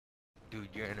Dude,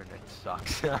 your internet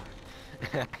sucks.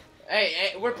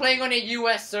 Hey, we're playing on a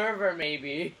US server,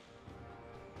 maybe.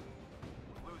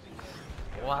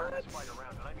 What?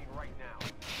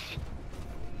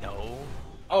 No.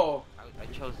 Oh. I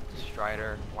chose the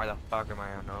Strider. Why the fuck am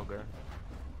I on Ogre?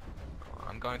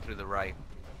 I'm going through the right.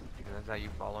 Is that you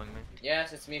following me?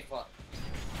 Yes, it's me.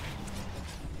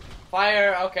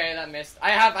 Fire. Okay, that missed.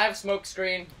 I have smoke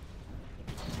screen.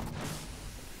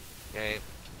 Okay,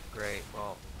 great.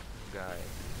 Well, guys.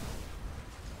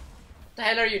 What the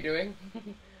hell are you doing?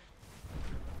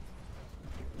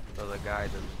 So the guy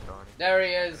doesn't go anything. There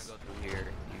he is. Go through here.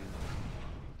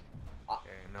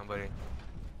 Okay, nobody.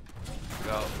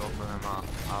 Go for him.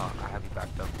 I have you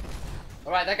backed up.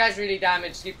 All right, that guy's really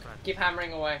damaged. Keep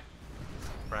hammering away.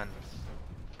 Friends.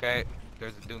 Okay,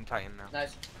 there's a Doom Titan now.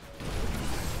 Nice.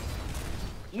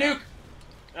 Nuke.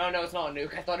 No, it's not a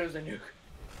nuke. I thought it was a nuke.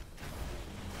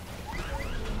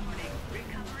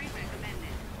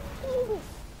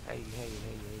 Hey.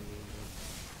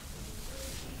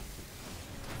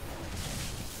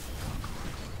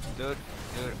 Dude,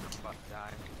 fuck,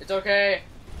 die. It's okay.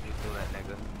 You do that,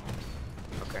 nigga.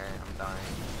 Okay, I'm dying.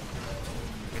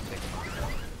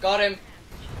 Got him.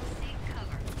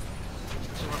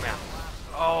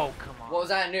 Oh, come on. What was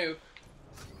that, a nuke?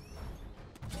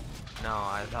 No,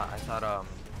 I thought I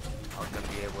was gonna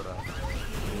be able to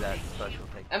do that special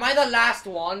take. Am I the last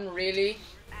one, really?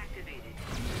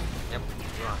 Yep.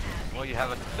 Well, you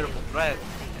have a triple threat.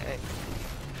 Hey.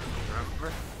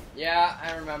 Remember? Yeah,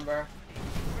 I remember.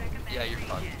 Yeah, you're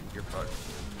fucked. You're fucked.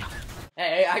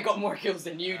 Hey, I got more kills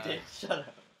than you did. Shut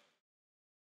up.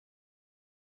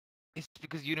 It's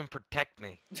because you didn't protect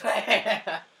me.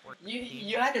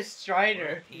 you had a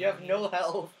Strider. You have no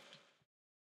health.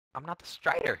 I'm not the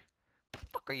Strider. The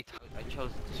fuck are you talking? I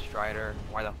chose the Strider.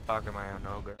 Why the fuck am I an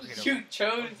Ogre? You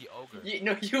chose. The Ogre.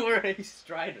 You were a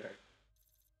Strider.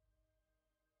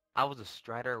 I was a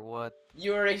Strider. What?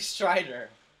 You were a Strider.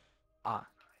 I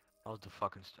was the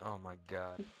fucking. Oh my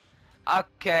god.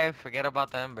 Okay, forget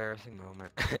about the embarrassing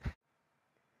moment.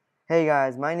 Hey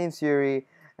guys, my name's Fury,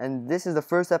 and this is the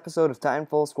first episode of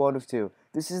Titanfall Squad of 2.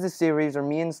 This is the series where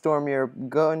me and Stormier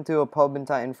go into a pub in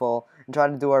Titanfall and try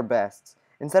to do our best.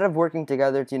 Instead of working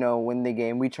together to, win the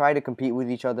game, we try to compete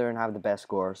with each other and have the best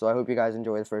score. So I hope you guys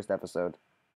enjoy the first episode.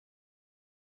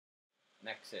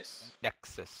 Nexus.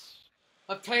 Nexus.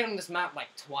 I've played on this map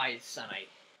like twice, and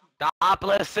Stop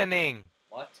listening!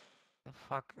 What? The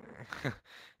fuck?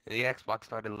 The Xbox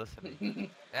started listening.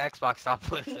 The Xbox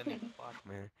stopped listening. Fuck,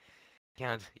 man.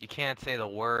 You can't say the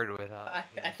word without.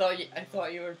 I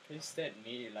thought you were pissed at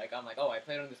me. Like I'm like, oh, I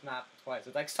played on this map twice.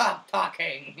 It's like, stop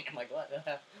talking. I'm like, what the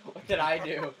hell? What did I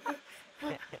do?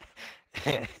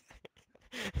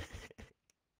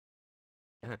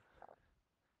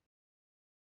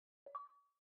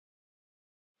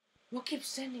 Who keeps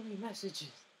sending me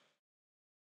messages?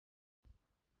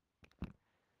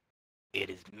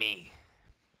 It is me.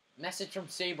 Message from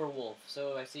Saberwolf.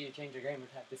 So I see you change your gamer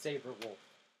tag to Saberwolf.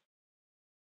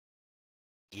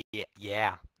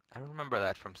 Yeah. I remember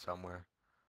that from somewhere.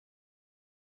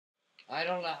 I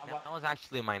don't know. That was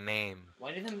actually my name.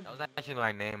 Why did them? That was actually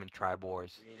my name in Tribe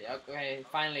Wars. Really? Okay,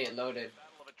 finally it loaded.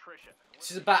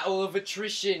 This is a battle of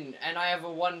attrition, and I have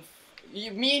a one.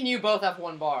 Me and you both have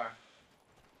one bar.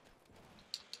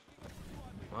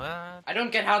 What? I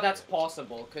don't get how that's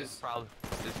possible, cause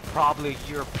It's probably a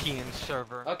European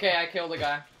server. Okay, I killed a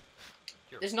guy.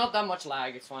 There's not that much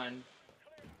lag. It's fine.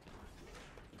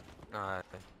 No,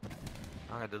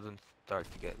 it doesn't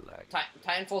start to get lag.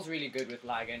 Titanfall's really good with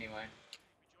lag anyway.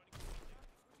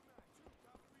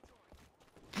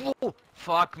 Oh,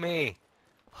 fuck me!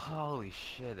 Holy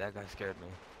shit, that guy scared me.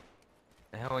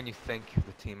 And how when you think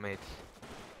the teammates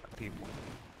are people.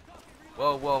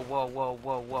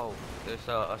 Whoa. There's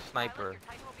a sniper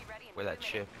where that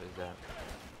ship is at.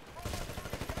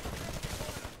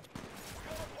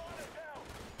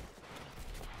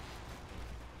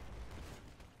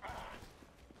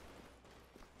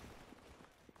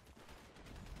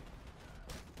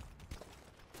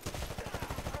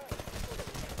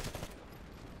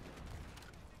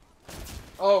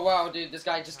 Oh wow, dude, this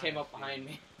guy just came up behind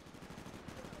me.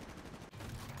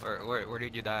 Where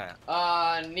did you die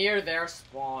at? Near their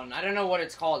spawn. I don't know what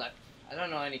it's called. I don't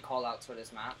know any callouts for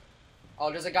this map.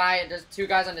 Oh, there's two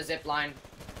guys on the zip line.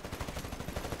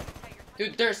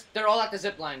 Dude, they're all at the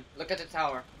zip line. Look at the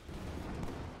tower.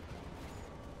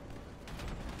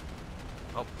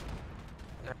 Oh,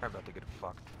 they're about to get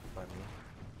fucked by me.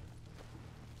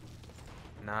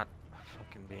 Not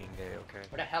fucking being gay, okay?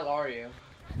 Where the hell are you?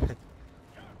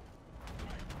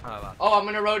 Oh, I'm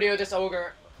gonna rodeo this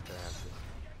ogre.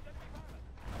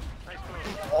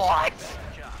 What?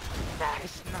 That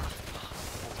is not.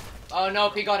 Oh no,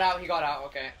 he got out. He got out.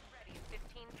 Okay.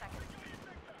 15 seconds.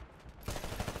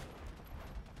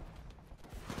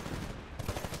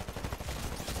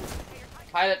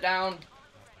 Pilot down.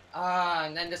 Ah,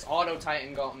 and then this auto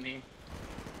titan got me.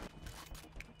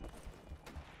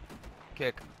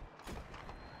 Kick.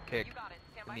 Kick. You got it.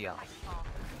 Stand by In the for eye.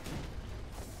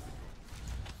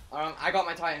 Titanfall. I got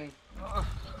my titan.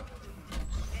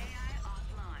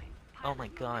 Oh my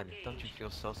god, don't you feel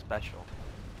so special?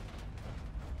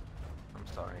 I'm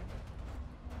sorry.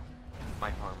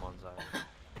 My hormones are.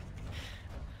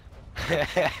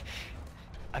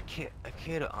 a kid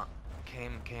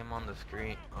came on the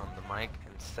screen on the mic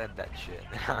and said that shit.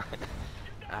 I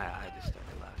just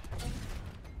started laughing.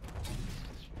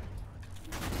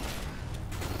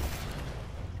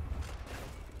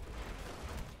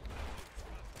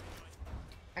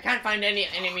 I can't find any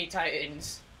enemy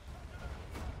titans.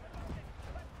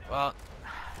 Well,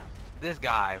 this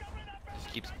guy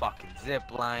just keeps fucking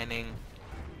ziplining.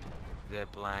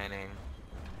 Ziplining.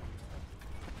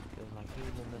 Feels like he's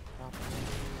in the top.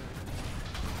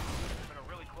 It's been a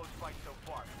really close fight so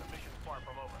far. The mission's far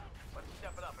from over. Let's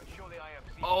step it up and show the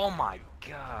IMC. Oh my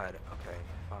god. Okay,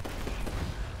 fuck.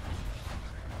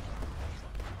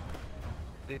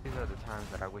 These are the times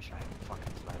that I wish I had a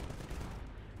fucking sniper.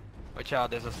 Watch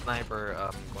out, there's a sniper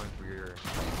going for your...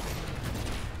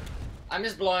 I'm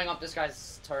just blowing up this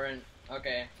guy's turret.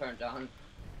 Okay, turn it down.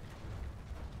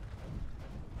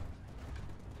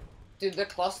 Dude, the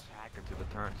cluster Hack into the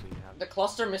turret so you have... the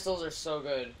cluster missiles are so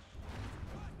good.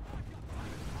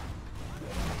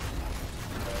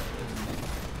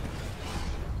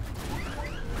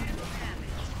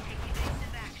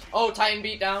 Oh, Titan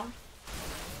beat down.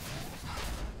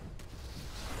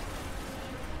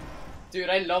 Dude,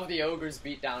 I love the ogre's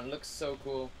beatdown. Looks so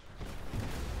cool.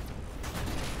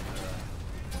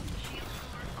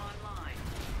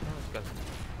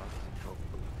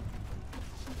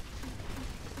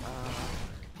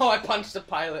 Oh, I punched the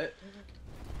pilot.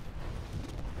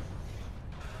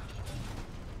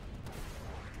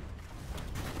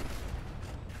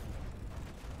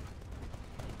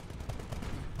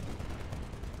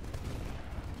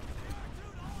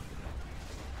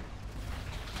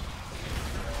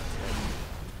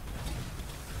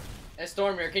 Hey,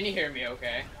 Stormier, can you hear me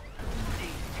okay?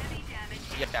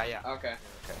 Yeah. Okay.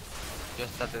 Okay.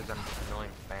 Just that there's an annoying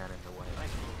fan in the way.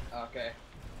 Okay.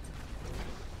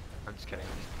 I'm just kidding.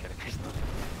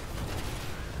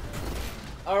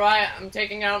 Alright, I'm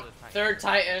taking out third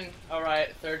Titan.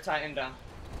 Alright, third Titan down.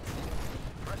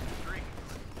 Press the string.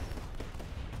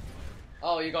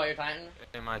 Oh, you got your Titan?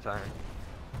 In my time.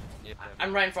 Yeah,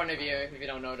 I'm right in front of you, if you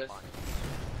don't notice.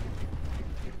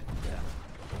 Yeah.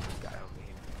 This guy over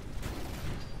here.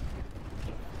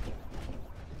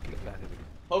 Get back to the...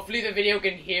 Hopefully the video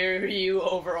can hear you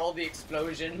over all the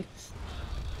explosions.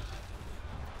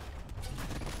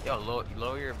 Yo,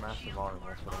 lower your massive volume.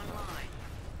 That's what I'm doing.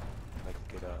 Like,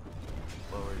 get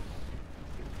lower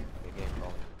the game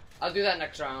volume. I'll do that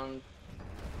next round.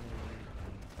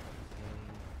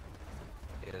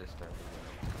 Yeah, this turn.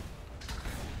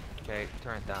 Okay,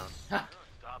 turn it down.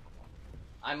 Unstoppable.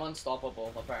 I'm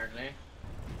unstoppable, apparently.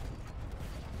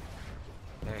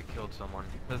 Yeah, I killed someone.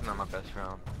 This is not my best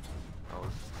round. I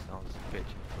was bitching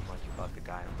so much about the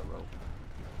guy on the rope.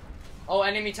 Oh,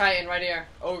 enemy Titan right here.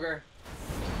 Ogre.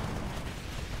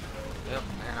 Yep,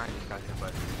 and I just got hit by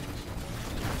it.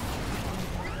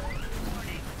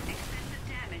 Excessive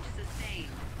damage sustained.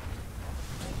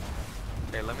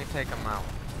 Okay, let me take him out.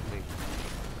 Please.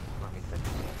 Let me take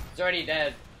him out. He's already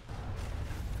dead.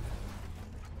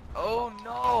 Oh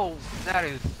no! That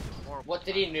is horrible. What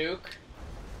did he nuke?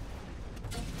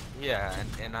 Yeah,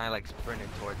 and I like sprinted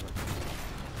towards him.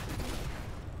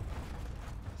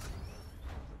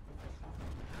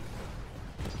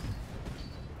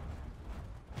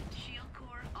 Shield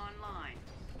core online.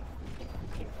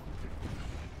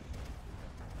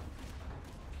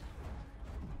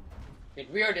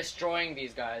 Dude, we are destroying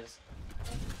these guys.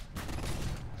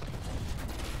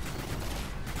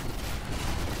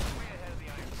 Way ahead of the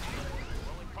IMC.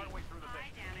 We're only partway through the High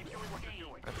mission. damage Show me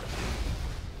what you're sustained.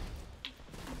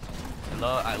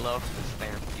 doing. I love the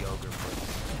stance the ogre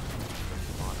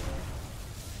puts on.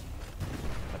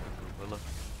 But look.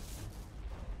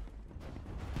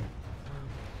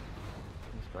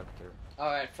 Inspector.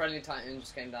 Alright, friendly Titan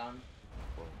just came down.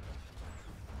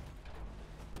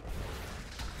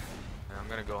 And I'm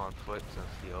gonna go on foot since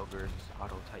the ogre's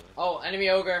auto titan. Oh, enemy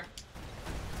ogre.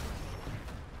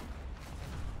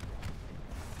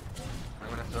 I'm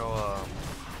gonna throw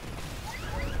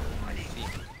my seat.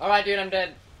 Alright, dude, I'm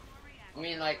dead. I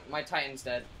mean, like, my Titan's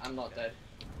dead. I'm not dead.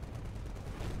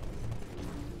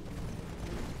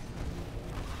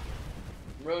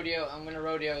 I'm gonna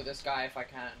rodeo this guy if I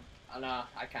can. Oh no,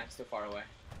 I can't. It's too far away.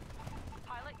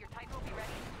 Pilot, your Titan will be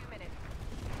ready in 2 minutes.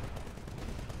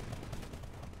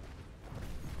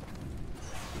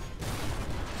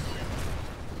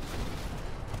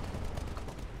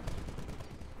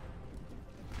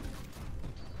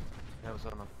 That was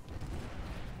on them.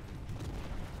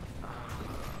 I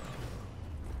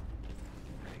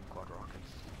need quad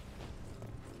rockets.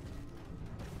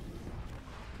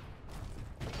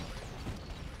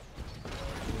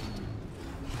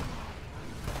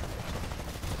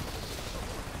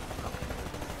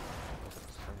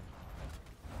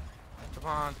 Come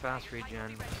on, fast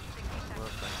regen.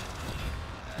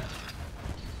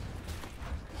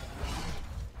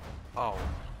 Oh,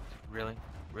 really?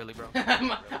 Really, bro? I'm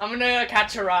gonna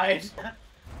catch a ride.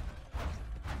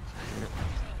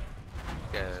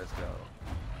 Okay, let's go.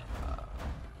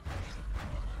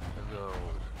 Let's go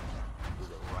to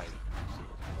the right.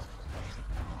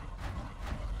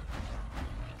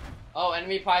 Oh,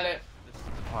 enemy pilot. This is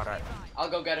the part I'll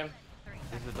go get him.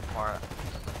 this is the part.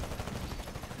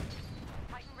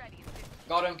 Titan ready in 15.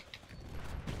 Got him.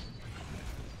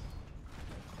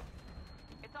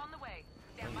 It's on the way.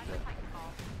 Stand by for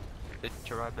Titanfall. Did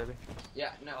you ride, baby?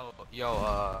 Yeah, no. Oh,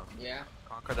 yo, Yeah.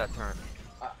 conquer that turn.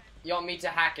 You want me to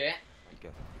hack it?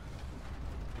 Okay.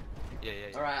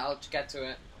 Yeah. Alright, I'll get to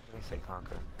it. Let me say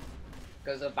conquer.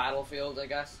 Because of battlefield, I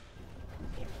guess.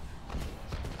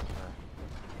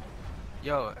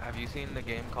 Yo, have you seen the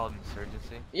game called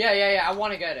Insurgency? Yeah, I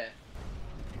want to get it.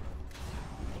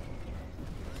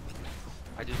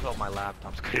 I just hope my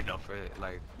laptop's good enough for it.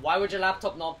 Like, Why would your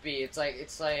laptop not be? It's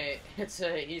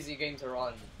an easy game to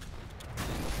run.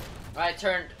 Alright,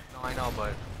 turned. no, I know,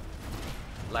 but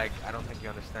like, I don't think you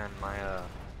understand. My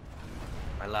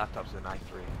laptop's an i3.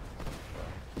 So,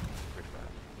 pretty bad.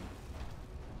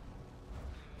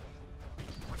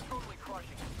 We're totally crushing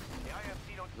it. The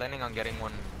IMC don't Planning on getting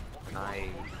one an i.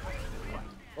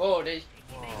 Oh, they.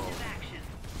 Whoa. Negative action.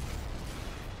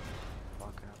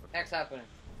 Fuck happened. X happening.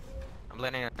 I'm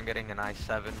planning on getting an i7.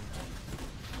 Remember,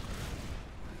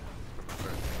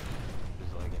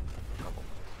 just like in a couple.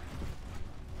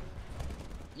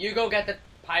 You go get the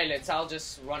pilots. I'll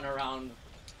just run around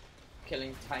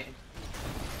killing Titan.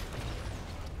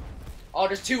 Oh,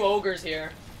 there's 2 ogres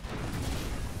here.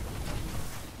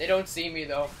 They don't see me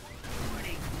though.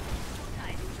 Warning.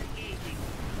 Titans engaging.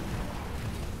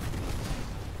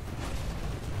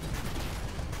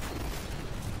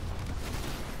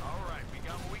 Alright, we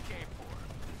got what we came for.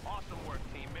 Awesome work,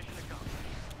 team. Mission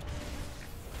accomplished.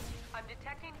 I'm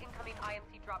detecting incoming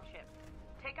IMC dropship.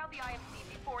 Take out the IMC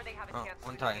before they have a Oh, chance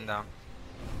one to Titan escape. down.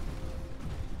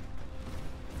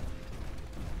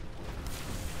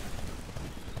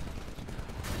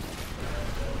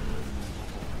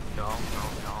 No,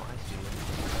 I see you.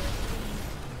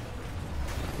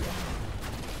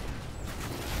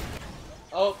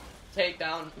 Oh, take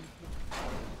down.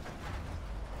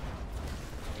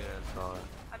 Yeah, I saw it.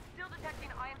 I'm still detecting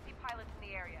IMC pilots in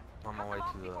the area. On my Cut way them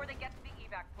off to the- before they get to the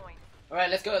evac point. All right,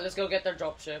 let's go get their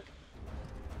dropship.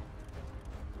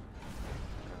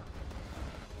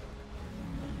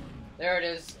 There it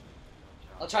is.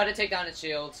 I'll try to take down its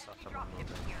shields. Saw someone Dropship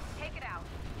moving. here. Take it out.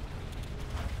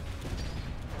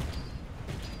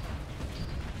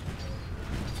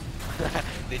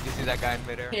 Did you see that guy in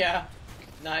midair? Yeah,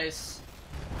 nice.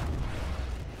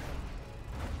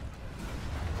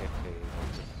 Okay,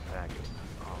 back it.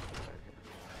 Oh, okay.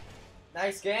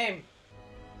 Nice game.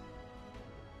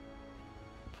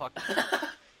 Fuck.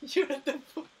 You had the.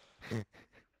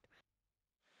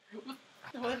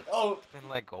 What? Oh, It's been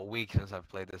like a week since I've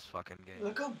played this fucking game.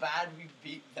 look how bad we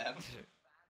beat them.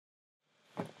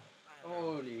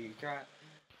 Holy crap.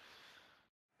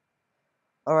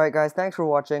 Alright guys, thanks for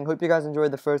watching. Hope you guys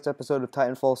enjoyed the first episode of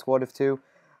Titanfall Squad of 2.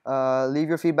 Leave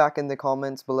your feedback in the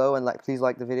comments below and please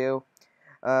like the video.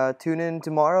 Tune in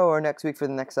tomorrow or next week for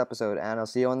the next episode, and I'll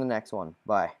see you on the next one.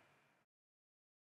 Bye.